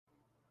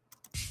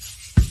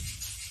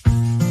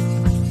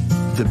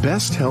The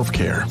best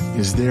healthcare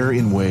is there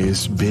in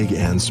ways big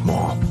and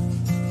small.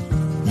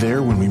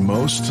 There when we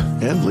most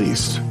and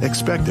least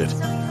expect it.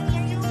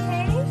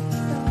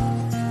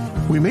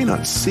 We may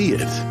not see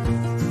it,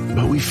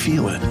 but we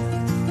feel it.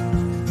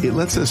 It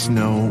lets us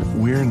know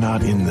we're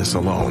not in this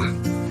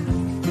alone.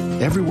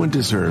 Everyone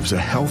deserves a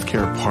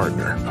healthcare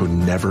partner who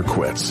never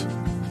quits.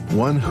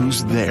 One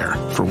who's there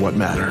for what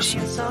matters.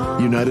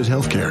 United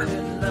Healthcare.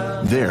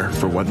 There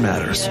for what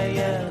matters.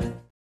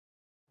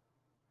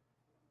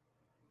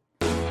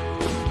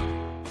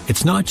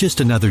 It's not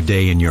just another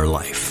day in your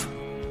life.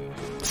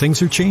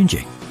 Things are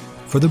changing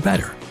for the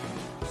better.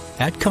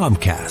 At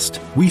Comcast,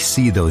 we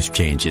see those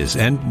changes,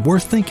 and we're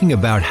thinking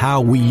about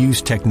how we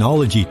use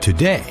technology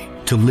today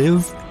to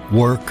live,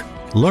 work,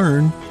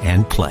 learn,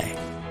 and play.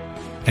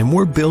 And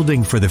we're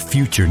building for the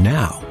future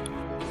now,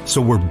 so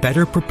we're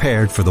better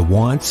prepared for the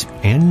wants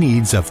and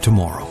needs of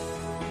tomorrow.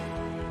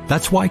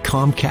 That's why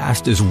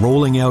Comcast is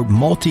rolling out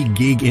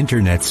multi-gig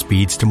internet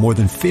speeds to more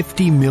than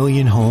 50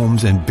 million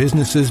homes and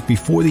businesses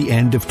before the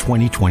end of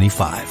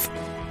 2025,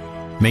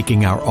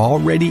 making our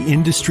already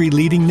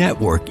industry-leading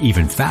network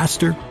even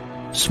faster,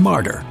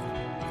 smarter,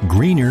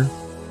 greener,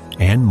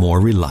 and more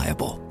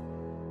reliable.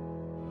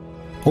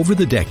 Over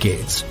the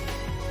decades,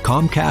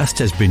 Comcast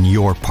has been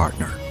your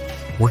partner,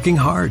 working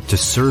hard to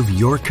serve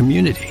your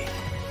community,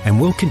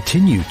 and will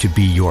continue to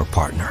be your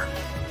partner.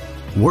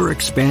 We're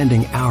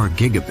expanding our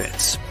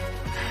gigabits,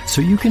 so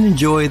you can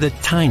enjoy the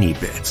tiny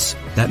bits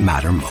that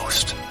matter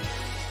most.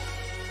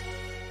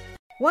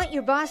 Want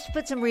your boss to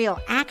put some real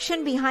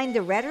action behind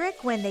the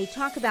rhetoric when they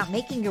talk about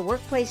making your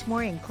workplace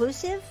more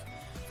inclusive?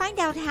 Find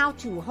out how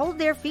to hold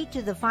their feet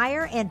to the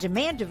fire and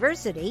demand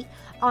diversity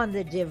on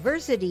the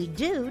Diversity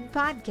Dude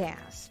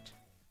podcast.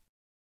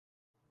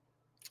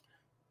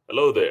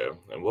 Hello there,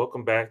 and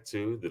welcome back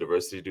to the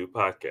Diversity Dude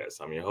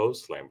podcast. I'm your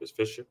host, Lambert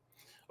Fisher,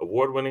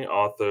 award-winning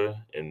author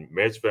and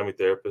marriage family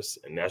therapist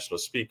and national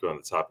speaker on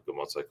the topic of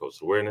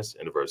multicultural awareness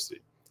and diversity.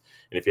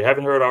 And if you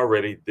haven't heard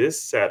already,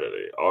 this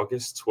Saturday,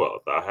 August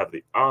 12th, I'll have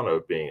the honor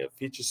of being a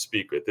featured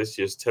speaker at this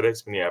year's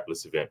TEDx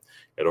Minneapolis event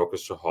at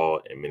Orchestra Hall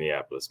in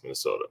Minneapolis,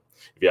 Minnesota.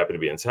 If you happen to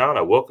be in town,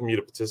 I welcome you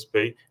to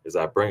participate as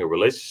I bring a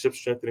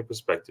relationship-strengthening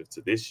perspective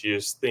to this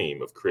year's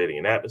theme of creating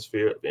an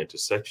atmosphere of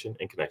intersection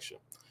and connection.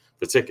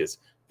 For tickets,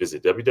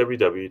 visit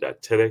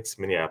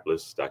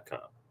www.tedxminneapolis.com.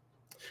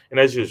 And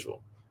as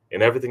usual,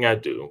 in everything I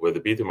do, whether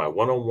it be through my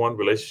one-on-one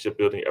relationship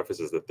building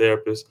efforts as a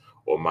therapist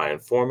or my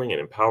informing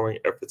and empowering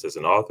efforts as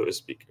an author or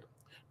speaker,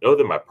 know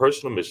that my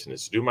personal mission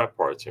is to do my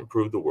part to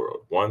improve the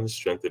world, one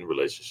strengthened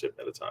relationship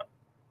at a time.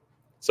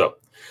 So,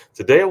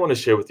 today I want to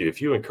share with you a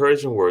few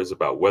encouraging words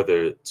about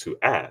whether to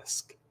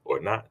ask or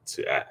not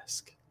to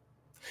ask.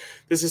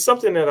 This is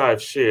something that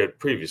I've shared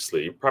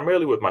previously,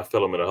 primarily with my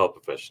fellow mental health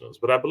professionals,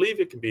 but I believe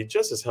it can be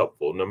just as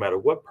helpful no matter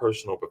what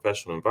personal or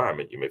professional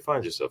environment you may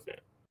find yourself in.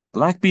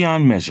 Black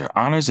Beyond Measure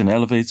honors and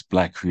elevates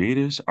Black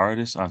creators,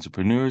 artists,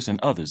 entrepreneurs, and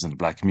others in the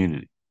Black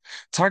community.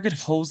 Target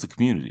holds the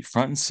community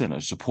front and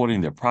center, supporting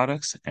their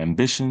products,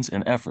 ambitions,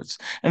 and efforts,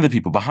 and the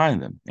people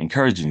behind them,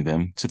 encouraging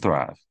them to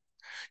thrive.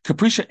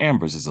 Capricia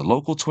Ambers is a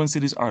local Twin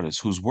Cities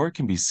artist whose work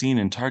can be seen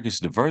in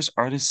Target's diverse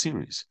artist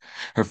series.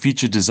 Her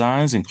featured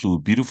designs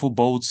include beautiful,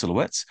 bold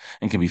silhouettes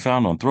and can be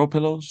found on throw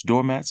pillows,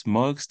 doormats,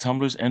 mugs,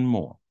 tumblers, and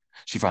more.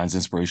 She finds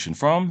inspiration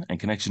from and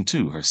connection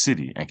to her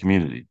city and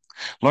community.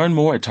 Learn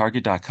more at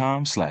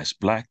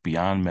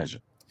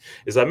target.com/blackbeyondmeasure.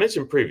 As I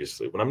mentioned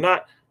previously, when I'm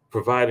not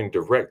providing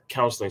direct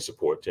counseling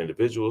support to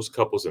individuals,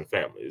 couples, and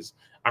families,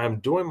 I am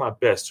doing my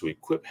best to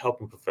equip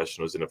helping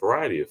professionals in a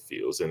variety of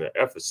fields in their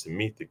efforts to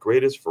meet the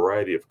greatest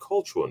variety of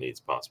cultural needs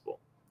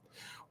possible.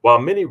 While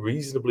many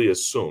reasonably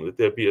assume that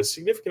there'd be a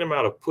significant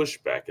amount of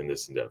pushback in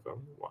this endeavor,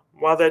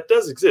 while that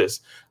does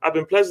exist, I've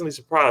been pleasantly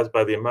surprised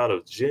by the amount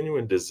of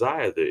genuine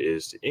desire there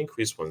is to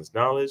increase one's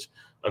knowledge,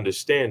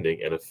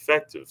 understanding, and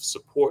effective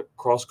support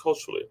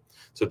cross-culturally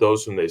to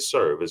those whom they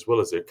serve, as well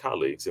as their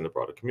colleagues in the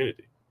broader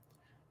community.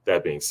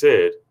 That being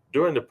said,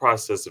 during the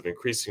process of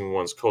increasing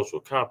one's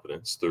cultural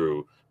competence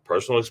through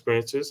personal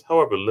experiences,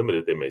 however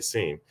limited they may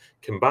seem,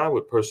 combined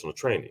with personal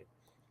training,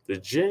 the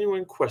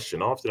genuine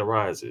question often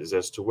arises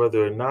as to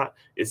whether or not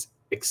it's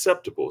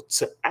acceptable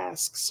to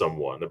ask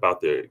someone about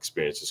their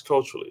experiences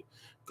culturally,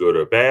 good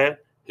or bad,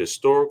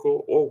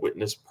 historical or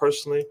witnessed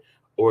personally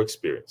or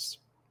experienced.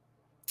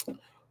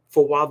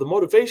 For while the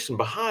motivation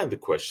behind the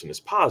question is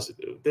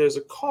positive, there's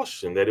a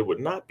caution that it would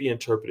not be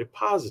interpreted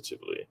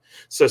positively,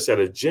 such that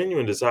a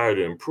genuine desire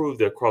to improve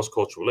their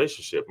cross-cultural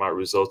relationship might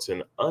result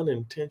in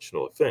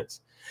unintentional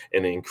offense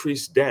and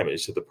increased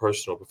damage to the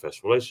personal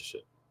professional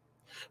relationship.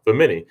 For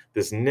many,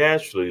 this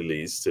naturally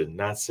leads to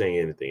not saying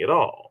anything at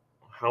all.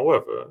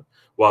 However,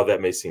 while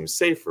that may seem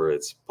safer,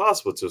 it's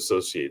possible to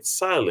associate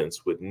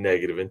silence with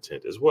negative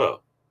intent as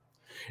well.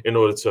 In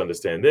order to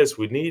understand this,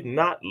 we need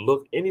not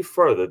look any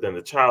further than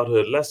the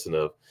childhood lesson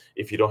of,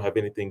 if you don't have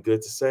anything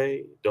good to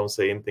say, don't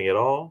say anything at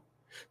all,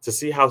 to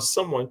see how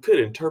someone could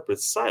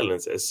interpret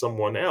silence as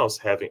someone else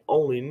having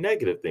only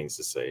negative things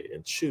to say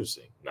and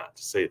choosing not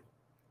to say them.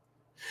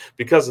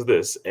 Because of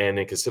this, and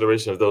in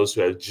consideration of those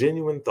who have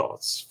genuine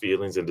thoughts,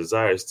 feelings, and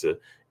desires to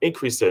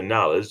increase their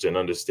knowledge and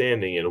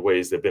understanding in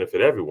ways that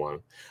benefit everyone,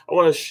 I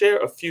want to share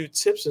a few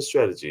tips and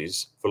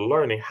strategies for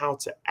learning how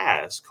to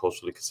ask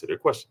culturally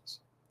considered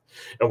questions.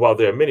 And while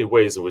there are many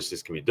ways in which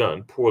this can be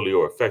done, poorly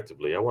or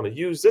effectively, I want to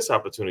use this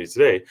opportunity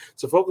today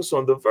to focus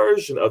on the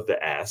version of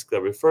the ask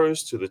that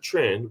refers to the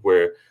trend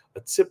where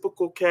a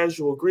typical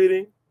casual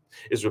greeting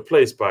is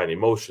replaced by an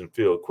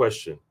emotion-filled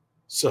question.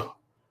 So,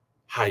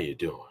 how you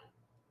doing?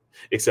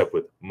 Except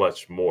with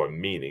much more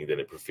meaning than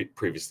it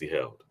previously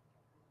held.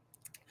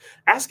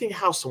 Asking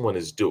how someone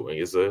is doing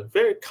is a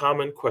very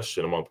common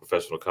question among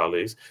professional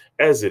colleagues,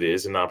 as it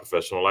is in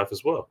non-professional life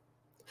as well.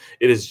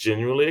 It is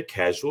genuinely a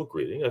casual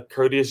greeting, a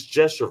courteous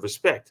gesture of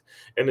respect,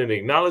 and an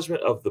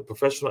acknowledgement of the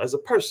professional as a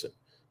person,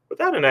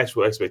 without an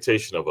actual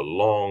expectation of a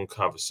long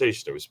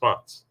conversation in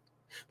response.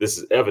 This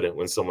is evident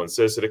when someone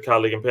says to the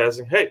colleague in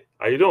passing, "Hey,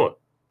 how you doing?"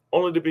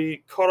 only to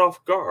be caught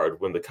off guard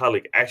when the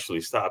colleague actually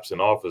stops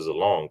and offers a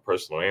long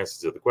personal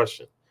answer to the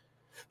question.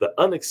 The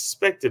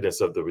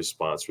unexpectedness of the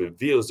response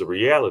reveals the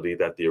reality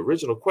that the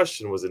original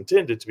question was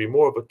intended to be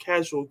more of a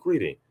casual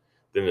greeting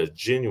than a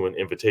genuine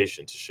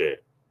invitation to share.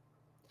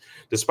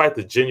 Despite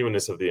the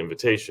genuineness of the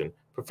invitation,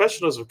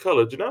 professionals of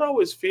color do not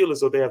always feel as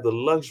though they have the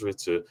luxury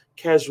to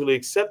casually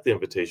accept the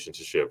invitation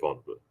to share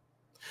vulnerability.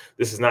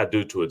 This is not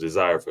due to a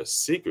desire for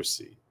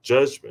secrecy,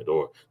 judgment,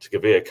 or to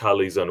convey a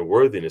colleague's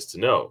unworthiness to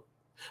know,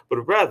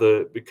 but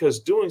rather because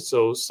doing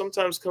so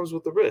sometimes comes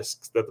with the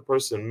risks that the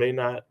person may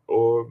not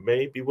or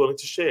may be willing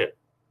to share.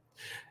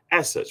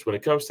 As such, when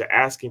it comes to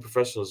asking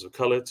professionals of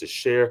color to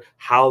share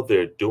how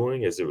they're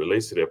doing as it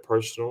relates to their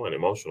personal and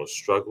emotional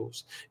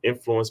struggles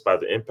influenced by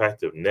the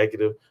impact of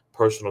negative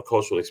personal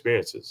cultural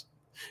experiences,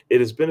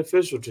 it is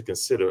beneficial to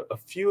consider a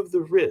few of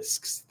the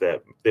risks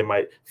that they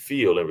might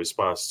feel in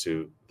response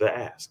to the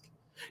ask.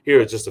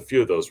 Here are just a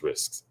few of those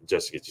risks,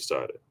 just to get you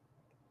started.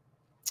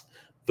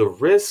 The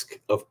risk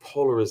of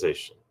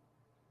polarization.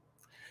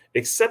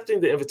 Accepting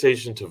the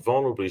invitation to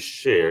vulnerably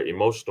share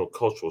emotional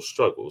cultural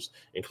struggles,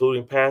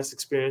 including past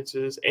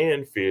experiences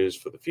and fears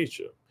for the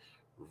future,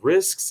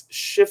 risks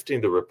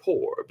shifting the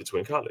rapport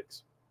between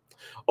colleagues.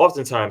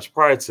 Oftentimes,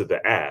 prior to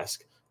the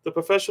ask, the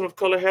professional of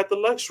color had the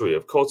luxury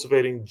of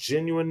cultivating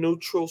genuine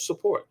neutral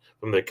support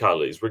from their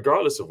colleagues,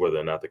 regardless of whether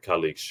or not the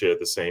colleagues shared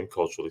the same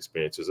cultural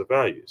experiences or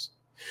values.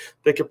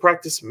 They could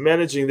practice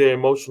managing their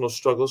emotional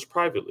struggles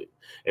privately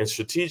and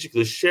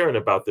strategically sharing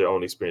about their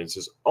own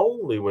experiences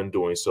only when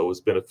doing so is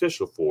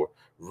beneficial for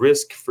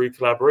risk-free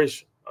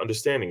collaboration,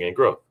 understanding, and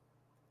growth.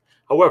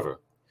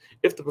 However,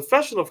 if the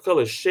professional of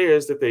color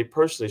shares that they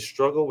personally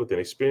struggle with an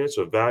experience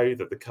or value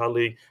that the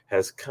colleague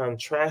has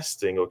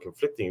contrasting or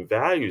conflicting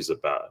values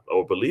about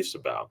or beliefs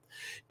about,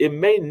 it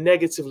may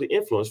negatively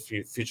influence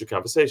future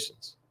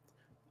conversations.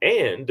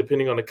 And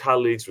depending on the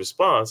colleague's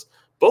response,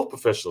 both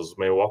professionals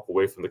may walk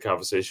away from the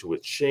conversation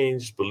with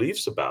changed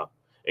beliefs about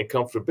and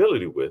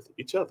comfortability with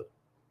each other.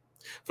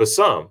 For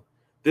some,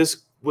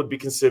 this would be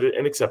considered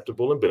an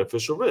acceptable and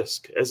beneficial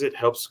risk, as it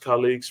helps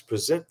colleagues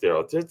present their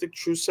authentic,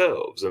 true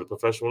selves in the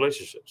professional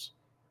relationships.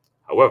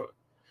 However,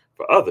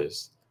 for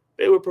others,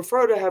 they would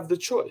prefer to have the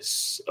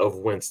choice of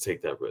when to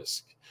take that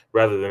risk,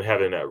 rather than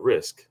having that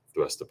risk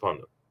thrust upon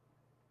them.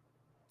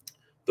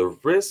 The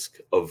risk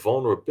of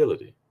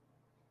vulnerability.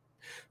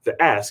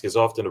 The ask is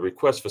often a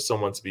request for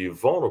someone to be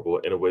vulnerable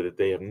in a way that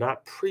they have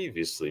not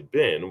previously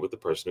been with the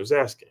person who's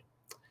asking.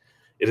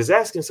 It is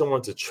asking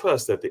someone to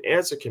trust that the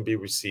answer can be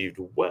received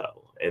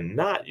well and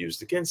not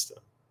used against them.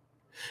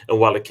 And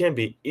while it can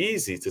be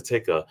easy to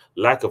take a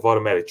lack of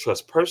automatic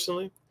trust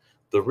personally,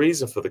 the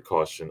reason for the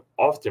caution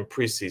often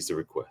precedes the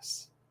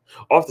request.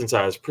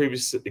 Oftentimes,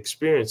 previous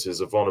experiences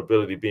of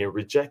vulnerability being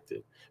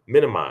rejected,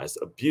 minimized,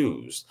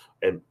 abused,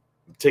 and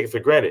taken for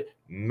granted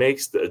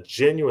makes the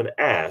genuine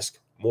ask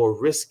more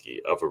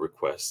risky of a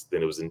request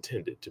than it was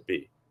intended to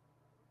be.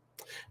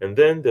 And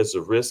then there's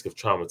the risk of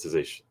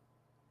traumatization.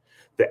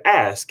 The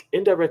ask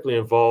indirectly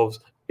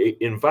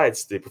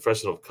invites the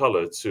professional of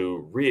color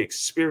to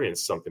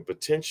re-experience something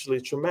potentially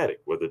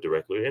traumatic, whether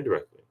directly or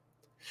indirectly.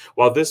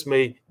 While this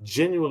may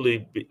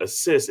genuinely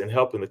assist in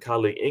helping the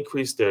colleague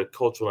increase their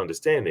cultural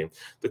understanding,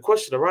 the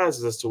question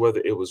arises as to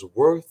whether it was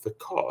worth the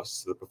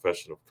cost to the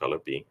professional of color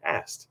being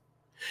asked.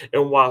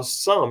 And while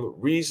some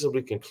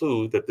reasonably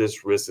conclude that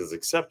this risk is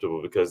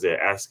acceptable because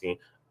they're asking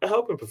a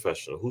helping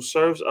professional who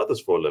serves others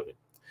for a living,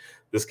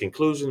 this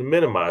conclusion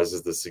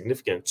minimizes the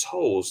significant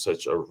toll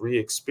such a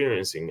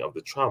re-experiencing of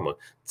the trauma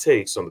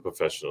takes on the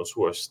professionals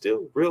who are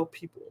still real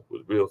people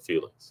with real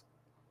feelings.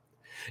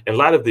 In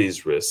light of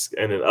these risks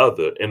and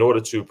in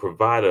order to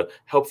provide a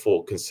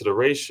helpful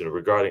consideration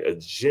regarding a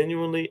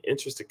genuinely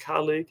interested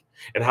colleague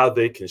and how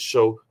they can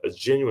show a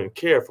genuine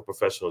care for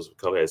professionals of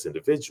color as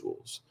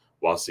individuals,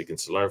 while seeking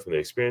to learn from their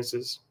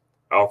experiences,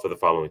 I offer the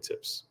following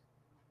tips.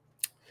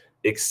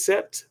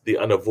 Accept the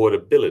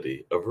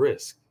unavoidability of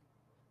risk.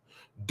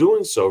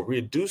 Doing so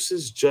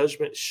reduces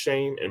judgment,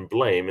 shame, and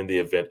blame in the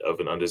event of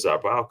an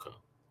undesirable outcome.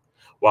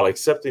 While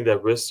accepting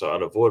that risks are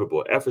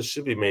unavoidable, efforts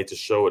should be made to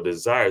show a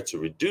desire to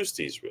reduce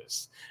these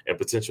risks and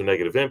potential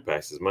negative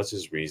impacts as much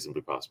as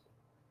reasonably possible.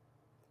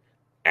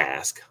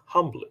 Ask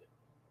humbly.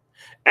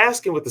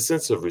 Asking with a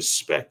sense of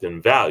respect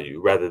and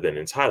value rather than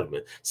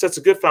entitlement sets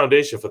a good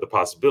foundation for the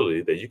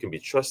possibility that you can be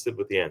trusted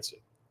with the answer.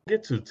 We'll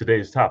get to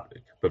today's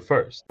topic, but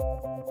first.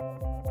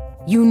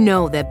 You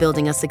know that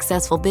building a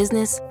successful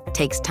business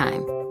takes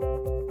time.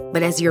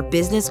 But as your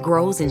business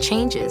grows and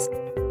changes,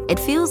 it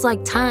feels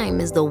like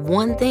time is the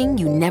one thing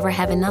you never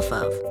have enough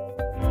of.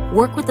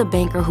 Work with a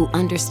banker who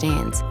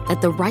understands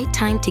that the right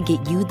time to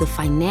get you the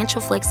financial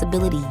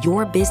flexibility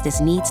your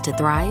business needs to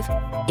thrive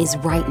is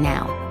right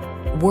now.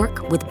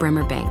 Work with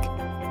Bremer Bank,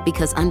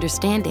 because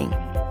understanding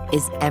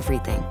is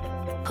everything.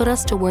 Put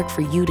us to work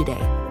for you today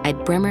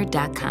at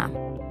bremer.com.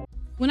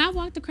 When I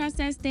walked across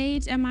that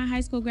stage at my high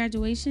school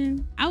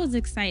graduation, I was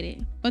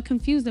excited, but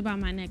confused about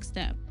my next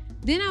step.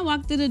 Then I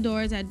walked through the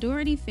doors at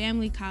Doherty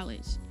Family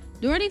College.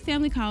 Doherty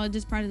Family College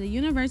is part of the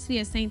University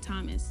of St.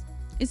 Thomas.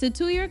 It's a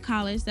 2-year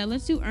college that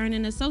lets you earn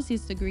an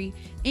associate's degree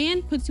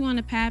and puts you on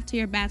a path to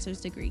your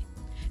bachelor's degree.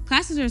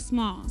 Classes are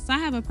small, so I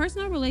have a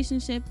personal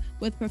relationship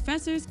with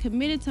professors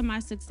committed to my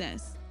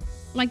success.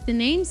 Like the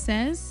name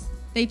says,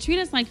 they treat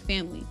us like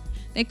family.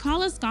 They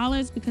call us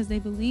scholars because they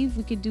believe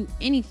we could do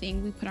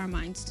anything we put our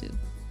minds to.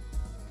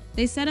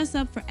 They set us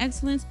up for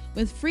excellence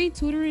with free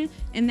tutoring,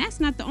 and that's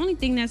not the only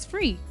thing that's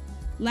free.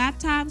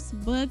 Laptops,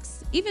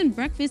 books, even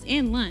breakfast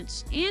and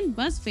lunch, and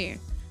bus fare.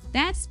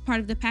 That's part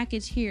of the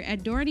package here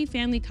at Doherty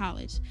Family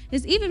College.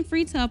 It's even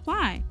free to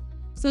apply.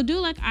 So do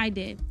like I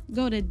did.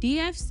 Go to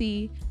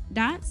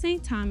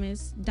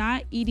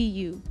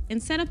dfc.stthomas.edu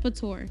and set up a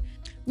tour.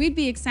 We'd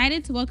be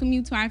excited to welcome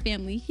you to our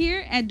family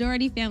here at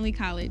Doherty Family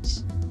College.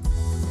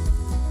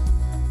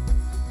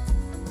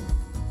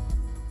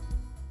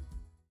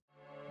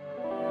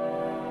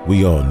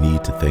 We all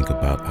need to think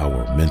about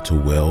our mental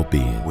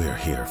well-being. We're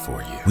here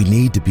for you. We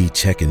need to be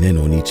checking in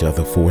on each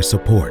other for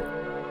support.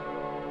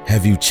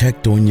 Have you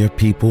checked on your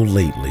people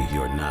lately?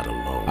 You're not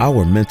alone.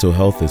 Our mental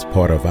health is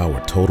part of our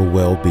total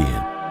well-being.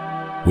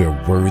 We're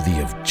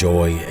worthy of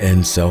joy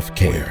and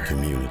self-care. We're a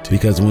community.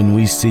 Because when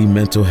we see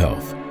mental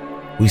health,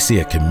 we see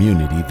a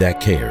community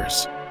that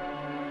cares.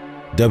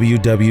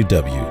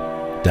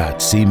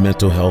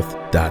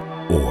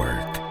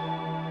 www.cmentalhealth.org.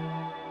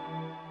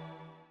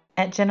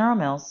 At General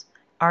Mills,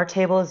 our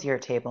table is your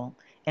table,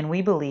 and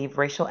we believe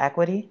racial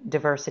equity,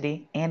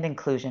 diversity, and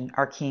inclusion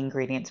are key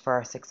ingredients for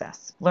our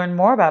success. Learn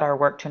more about our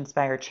work to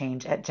inspire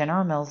change at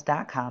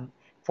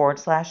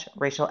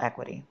generalmills.com/racial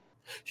equity.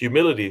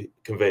 Humility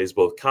conveys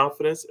both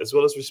confidence as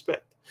well as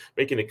respect,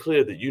 making it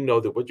clear that you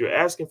know that what you're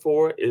asking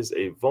for is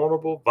a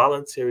vulnerable,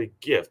 voluntary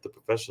gift the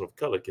professional of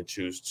color can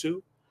choose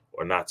to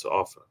or not to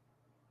offer.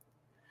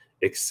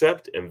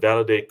 Accept and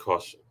validate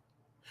caution.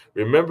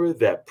 Remember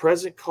that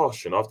present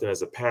caution often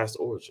has a past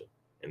origin,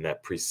 and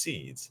that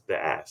precedes the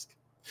ask.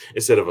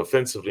 Instead of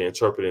offensively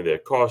interpreting their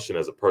caution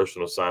as a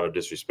personal sign of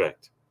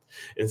disrespect.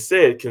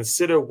 Instead,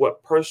 consider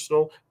what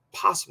personal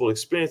possible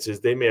experiences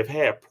they may have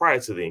had prior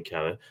to the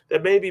encounter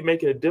that may be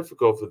making it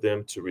difficult for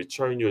them to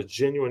return your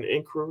genuine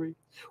inquiry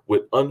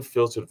with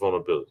unfiltered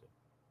vulnerability.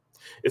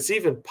 It's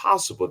even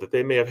possible that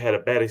they may have had a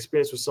bad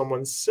experience with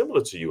someone similar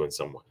to you in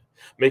some way,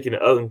 making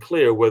it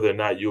unclear whether or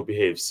not you'll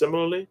behave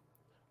similarly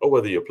or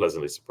whether you'll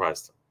pleasantly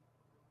surprise them.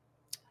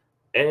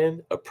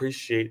 And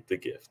appreciate the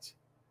gift.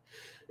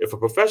 If a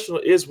professional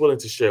is willing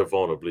to share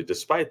vulnerably,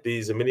 despite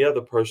these and many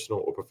other personal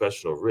or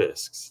professional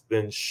risks,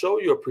 then show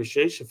your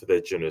appreciation for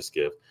that generous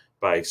gift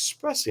by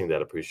expressing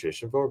that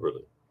appreciation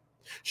verbally.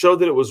 Show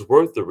that it was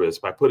worth the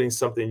risk by putting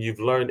something you've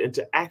learned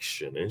into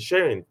action and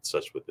sharing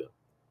such with them.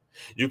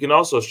 You can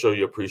also show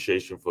your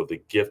appreciation for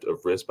the gift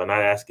of risk by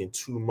not asking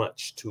too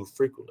much too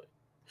frequently.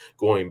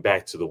 Going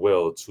back to the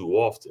well too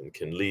often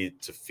can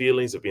lead to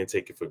feelings of being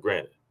taken for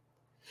granted.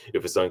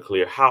 If it's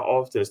unclear how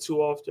often is too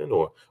often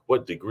or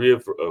what degree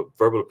of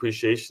verbal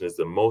appreciation is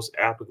the most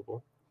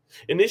applicable,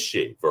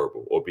 initiate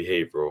verbal or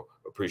behavioral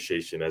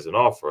appreciation as an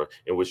offer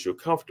in which you're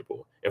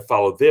comfortable and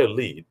follow their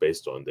lead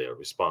based on their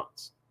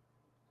response.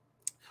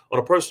 On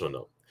a personal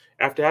note,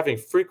 after having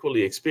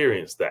frequently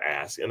experienced the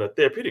ask in a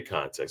therapeutic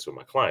context with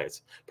my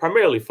clients,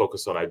 primarily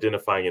focused on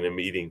identifying and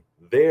meeting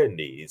their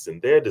needs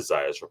and their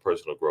desires for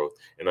personal growth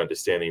and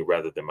understanding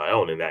rather than my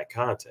own in that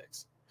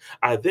context,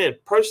 I then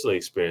personally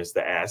experienced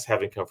the ask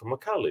having come from a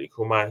colleague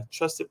whom I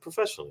trusted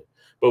professionally,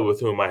 but with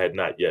whom I had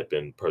not yet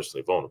been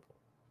personally vulnerable.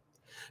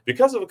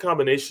 Because of a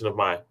combination of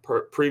my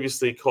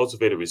previously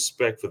cultivated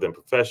respect for them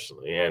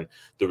professionally and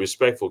the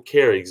respectful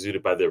care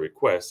exuded by their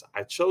requests,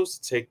 I chose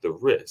to take the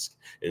risk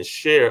and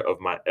share of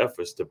my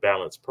efforts to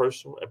balance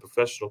personal and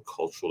professional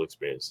cultural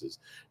experiences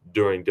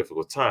during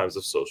difficult times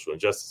of social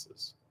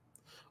injustices.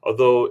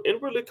 Although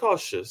inwardly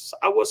cautious,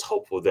 I was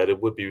hopeful that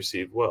it would be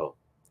received well.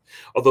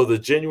 Although the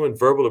genuine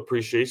verbal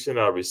appreciation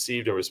I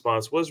received in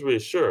response was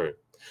reassuring,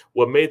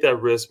 what made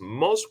that risk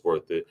most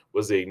worth it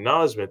was the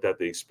acknowledgement that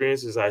the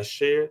experiences I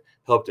shared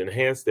helped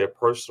enhance their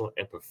personal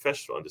and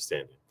professional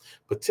understanding,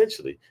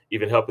 potentially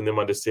even helping them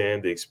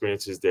understand the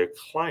experiences their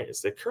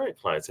current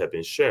clients have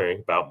been sharing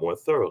about more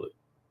thoroughly.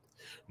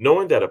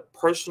 Knowing that a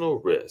personal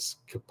risk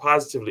could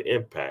positively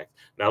impact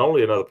not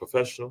only another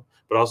professional,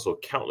 but also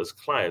countless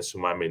clients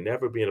whom I may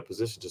never be in a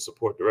position to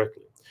support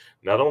directly,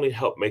 not only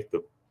help make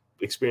the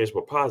experience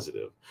more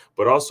positive,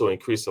 but also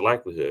increase the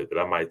likelihood that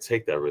I might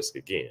take that risk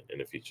again in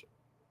the future.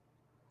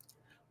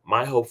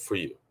 My hope for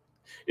you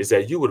is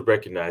that you would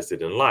recognize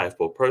that in life,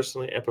 both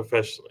personally and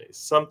professionally,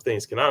 some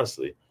things can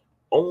honestly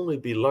only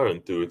be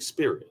learned through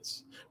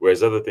experience,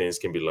 whereas other things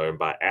can be learned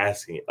by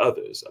asking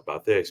others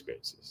about their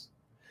experiences.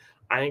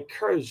 I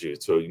encourage you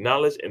to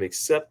acknowledge and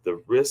accept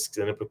the risks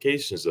and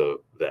implications of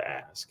the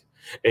ask,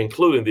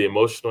 including the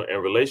emotional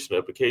and relational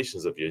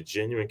implications of your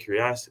genuine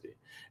curiosity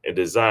and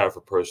desire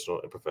for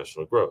personal and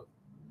professional growth.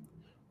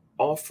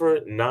 Offer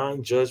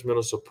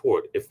non-judgmental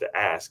support if the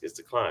ask is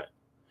declined,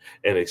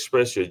 and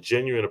express your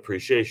genuine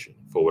appreciation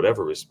for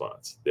whatever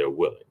response they're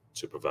willing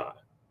to provide.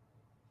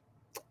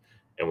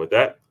 And with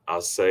that,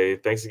 I'll say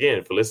thanks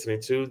again for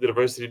listening to the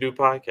Diversity Do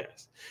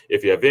podcast.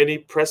 If you have any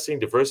pressing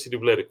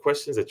diversity-related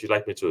questions that you'd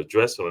like me to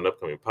address on an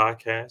upcoming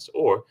podcast,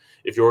 or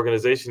if your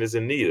organization is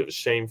in need of a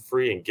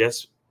shame-free and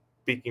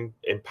guest-speaking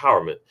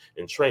empowerment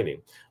and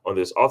training on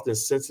this often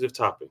sensitive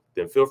topic,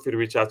 then feel free to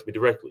reach out to me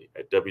directly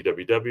at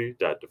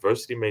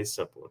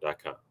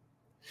www.diversitymadesimple.com.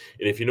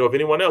 And if you know of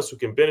anyone else who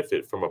can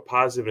benefit from a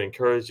positive and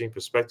encouraging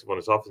perspective on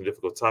this often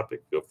difficult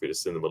topic, feel free to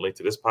send them a link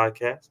to this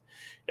podcast.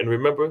 And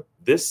remember,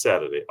 this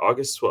Saturday,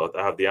 August 12th,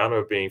 I have the honor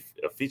of being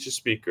a featured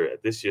speaker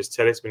at this year's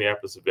TEDx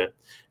Minneapolis event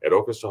at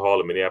Orchestra Hall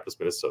in Minneapolis,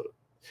 Minnesota.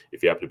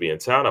 If you happen to be in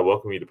town, I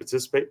welcome you to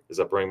participate as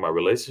I bring my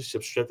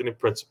relationship strengthening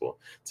principle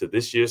to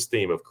this year's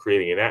theme of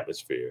creating an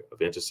atmosphere of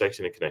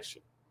intersection and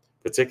connection.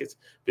 For tickets,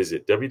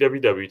 visit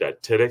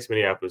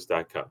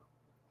www.tedxminneapolis.com.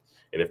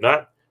 And if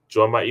not,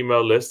 join my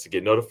email list to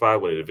get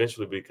notified when it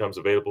eventually becomes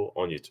available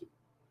on YouTube.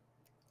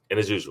 And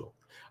as usual,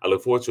 I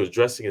look forward to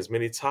addressing as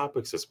many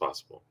topics as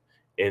possible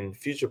in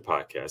future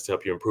podcasts to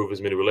help you improve as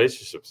many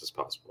relationships as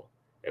possible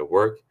at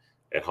work,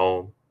 at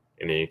home,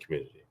 and in your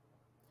community.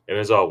 And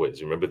as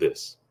always, remember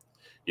this: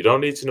 you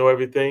don't need to know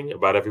everything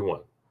about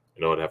everyone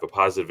in order to have a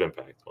positive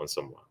impact on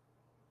someone.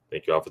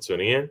 Thank you all for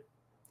tuning in,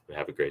 and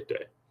have a great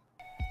day.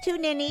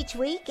 Tune in each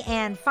week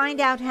and find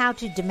out how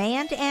to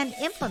demand and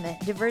implement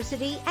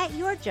diversity at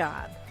your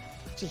job.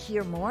 To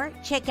hear more,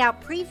 check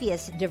out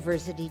previous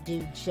Diversity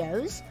Dude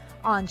shows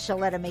on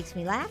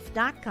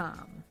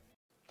ShalettaMakesMeLaugh.com.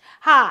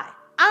 Hi,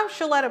 I'm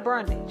Shaletta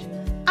Brundage.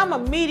 I'm a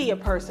media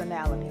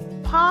personality,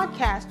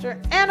 podcaster,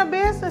 and a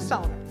business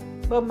owner.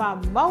 But my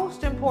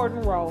most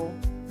important role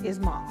is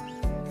mom.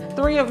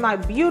 3 of my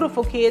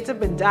beautiful kids have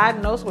been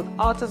diagnosed with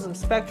autism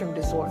spectrum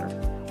disorder.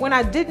 When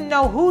I didn't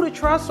know who to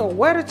trust or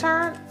where to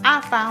turn,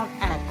 I found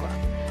ACRA.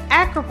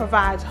 ACRA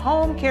provides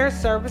home care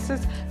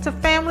services to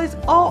families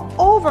all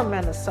over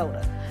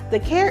Minnesota. The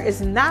care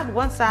is not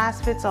one size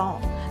fits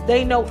all.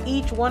 They know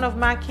each one of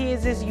my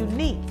kids is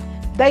unique.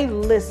 They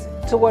listen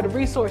to what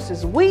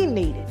resources we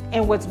needed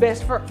and what's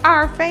best for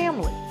our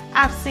family.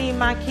 I've seen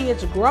my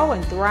kids grow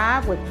and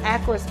thrive with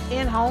ACRA's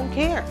in-home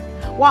care.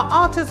 While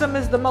autism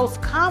is the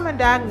most common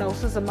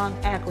diagnosis among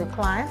ACRA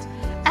clients,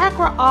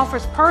 ACRA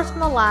offers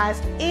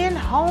personalized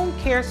in-home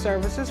care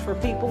services for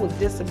people with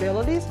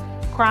disabilities,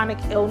 chronic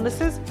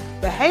illnesses,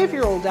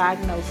 behavioral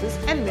diagnosis,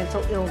 and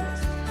mental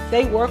illness.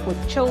 They work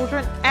with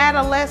children,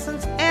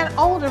 adolescents, and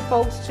older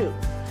folks too.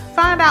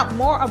 Find out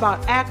more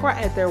about ACRA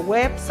at their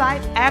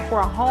website,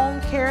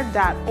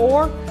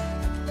 acrahomecare.org.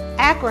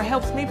 ACRA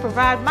helps me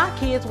provide my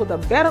kids with a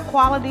better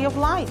quality of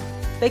life.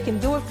 They can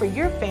do it for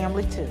your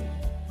family too.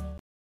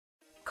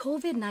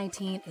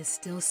 COVID-19 is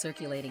still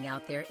circulating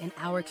out there in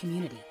our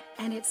community,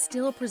 and it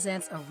still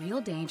presents a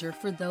real danger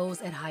for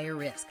those at higher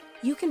risk.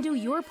 You can do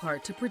your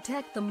part to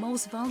protect the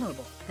most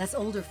vulnerable. That's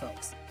older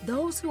folks,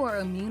 those who are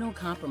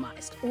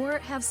immunocompromised or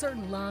have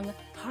certain lung,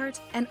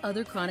 heart, and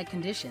other chronic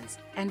conditions,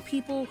 and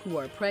people who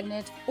are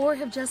pregnant or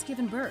have just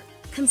given birth.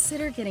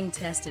 Consider getting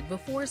tested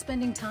before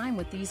spending time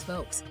with these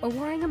folks or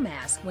wearing a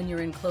mask when you're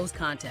in close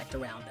contact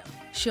around them.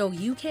 Show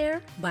you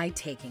care by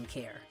taking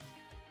care.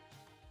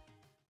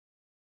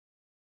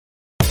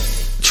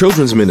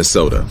 Children's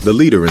Minnesota, the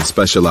leader in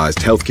specialized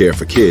healthcare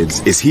for kids,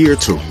 is here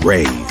to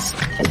raise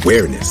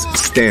awareness,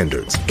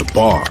 standards, the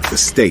bar, the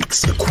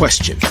stakes, the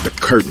question, the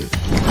curtain.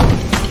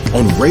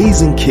 On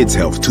raising kids'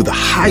 health to the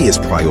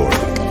highest priority,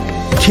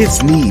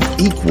 kids need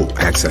equal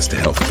access to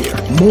healthcare,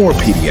 more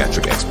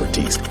pediatric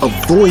expertise, a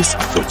voice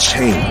for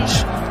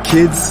change.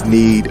 Kids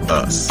need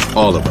us,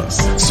 all of us.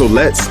 So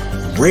let's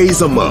raise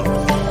them up.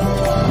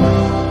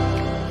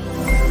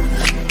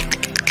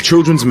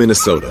 Children's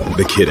Minnesota,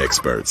 the kid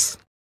experts.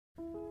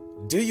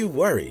 Do you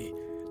worry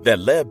that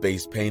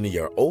lead-based paint in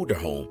your older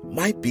home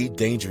might be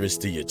dangerous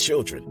to your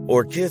children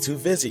or kids who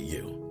visit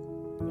you?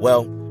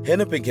 Well,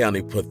 Hennepin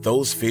County put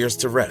those fears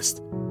to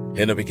rest.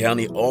 Hennepin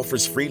County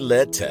offers free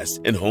lead tests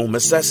and home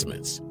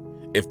assessments.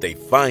 If they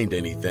find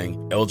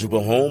anything,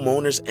 eligible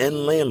homeowners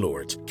and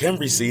landlords can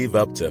receive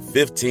up to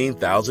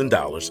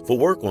 $15,000 for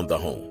work on the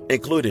home,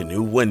 including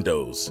new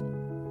windows.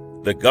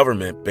 The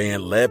government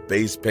banned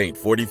lead-based paint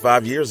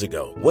 45 years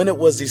ago when it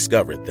was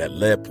discovered that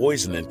lead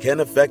poisoning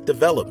can affect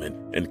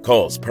development and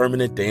cause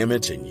permanent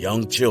damage in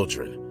young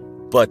children.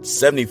 But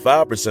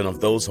 75%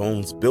 of those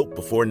homes built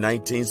before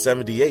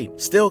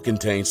 1978 still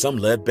contain some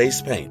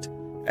lead-based paint.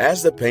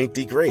 As the paint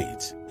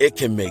degrades, it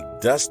can make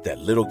dust that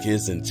little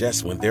kids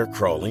ingest when they're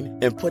crawling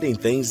and putting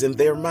things in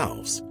their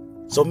mouths.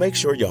 So make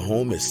sure your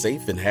home is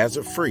safe and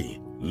hazard-free.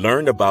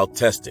 Learn about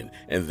testing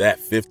and that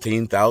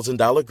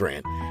 $15,000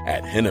 grant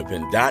at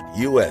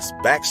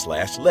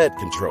hennepin.us/lead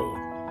control.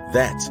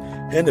 That's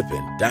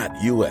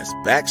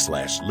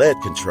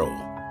hennepin.us/lead control.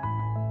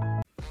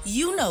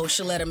 You know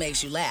Shaletta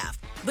makes you laugh,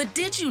 but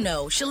did you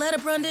know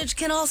Shaletta Brundage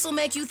can also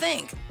make you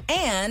think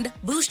and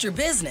boost your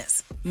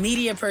business?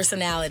 Media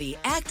personality,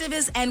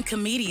 activist, and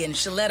comedian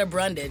Shaletta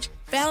Brundage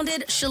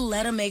founded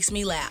Shaletta Makes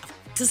Me Laugh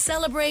to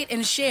celebrate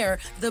and share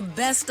the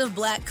best of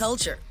Black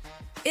culture.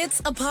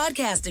 It's a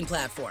podcasting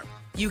platform.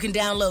 You can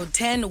download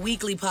 10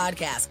 weekly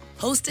podcasts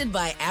hosted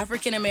by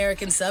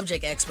African-American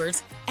subject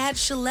experts at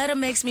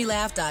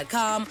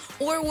ShalettaMakesMeLaugh.com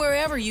or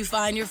wherever you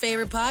find your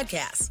favorite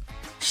podcasts.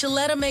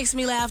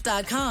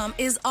 ShalettaMakesMeLaugh.com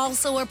is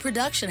also a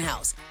production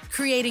house,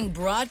 creating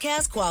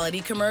broadcast-quality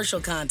commercial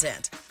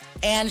content.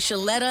 And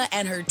Shaletta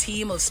and her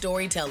team of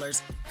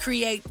storytellers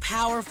create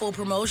powerful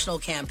promotional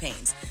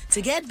campaigns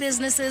to get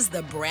businesses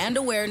the brand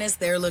awareness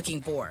they're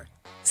looking for.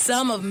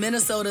 Some of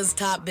Minnesota's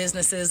top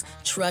businesses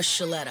trust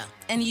Shaletta,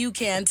 and you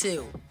can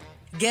too.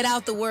 Get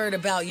out the word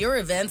about your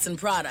events and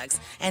products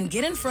and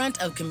get in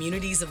front of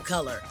communities of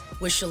color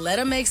with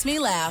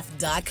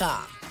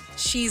ShalettaMakesMeLaugh.com.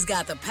 She's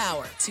got the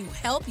power to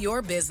help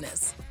your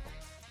business.